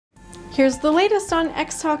Here's the latest on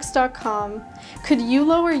xtalks.com. Could you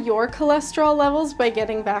lower your cholesterol levels by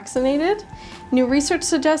getting vaccinated? New research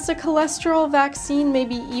suggests a cholesterol vaccine may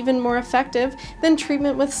be even more effective than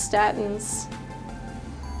treatment with statins.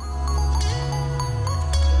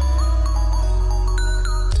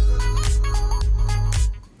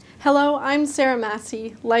 Hello, I'm Sarah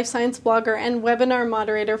Massey, life science blogger and webinar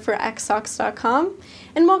moderator for xtalks.com,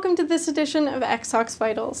 and welcome to this edition of xtalks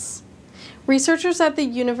Vitals. Researchers at the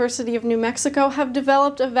University of New Mexico have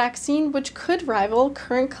developed a vaccine which could rival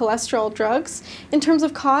current cholesterol drugs in terms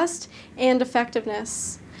of cost and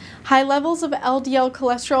effectiveness. High levels of LDL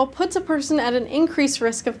cholesterol puts a person at an increased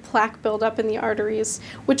risk of plaque buildup in the arteries,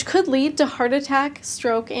 which could lead to heart attack,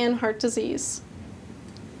 stroke, and heart disease.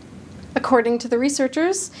 According to the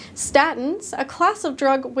researchers, statins, a class of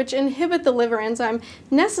drug which inhibit the liver enzyme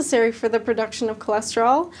necessary for the production of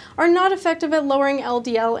cholesterol, are not effective at lowering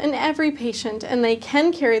LDL in every patient, and they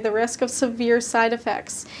can carry the risk of severe side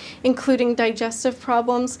effects, including digestive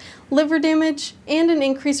problems, liver damage, and an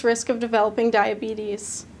increased risk of developing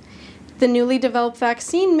diabetes. The newly developed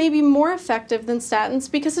vaccine may be more effective than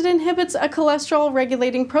statins because it inhibits a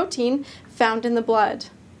cholesterol-regulating protein found in the blood.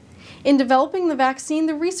 In developing the vaccine,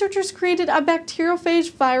 the researchers created a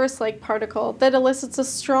bacteriophage virus-like particle that elicits a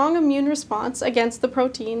strong immune response against the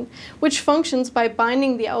protein, which functions by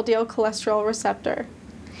binding the LDL cholesterol receptor.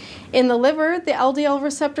 In the liver, the LDL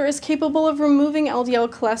receptor is capable of removing LDL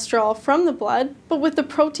cholesterol from the blood, but with the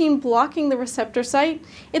protein blocking the receptor site,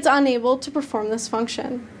 it's unable to perform this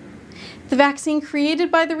function. The vaccine created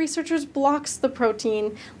by the researchers blocks the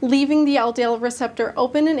protein, leaving the LDL receptor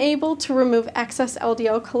open and able to remove excess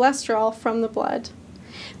LDL cholesterol from the blood.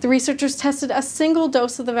 The researchers tested a single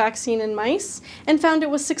dose of the vaccine in mice and found it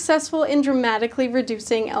was successful in dramatically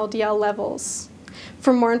reducing LDL levels.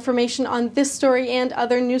 For more information on this story and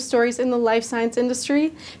other news stories in the life science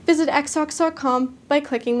industry, visit xtalks.com by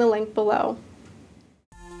clicking the link below.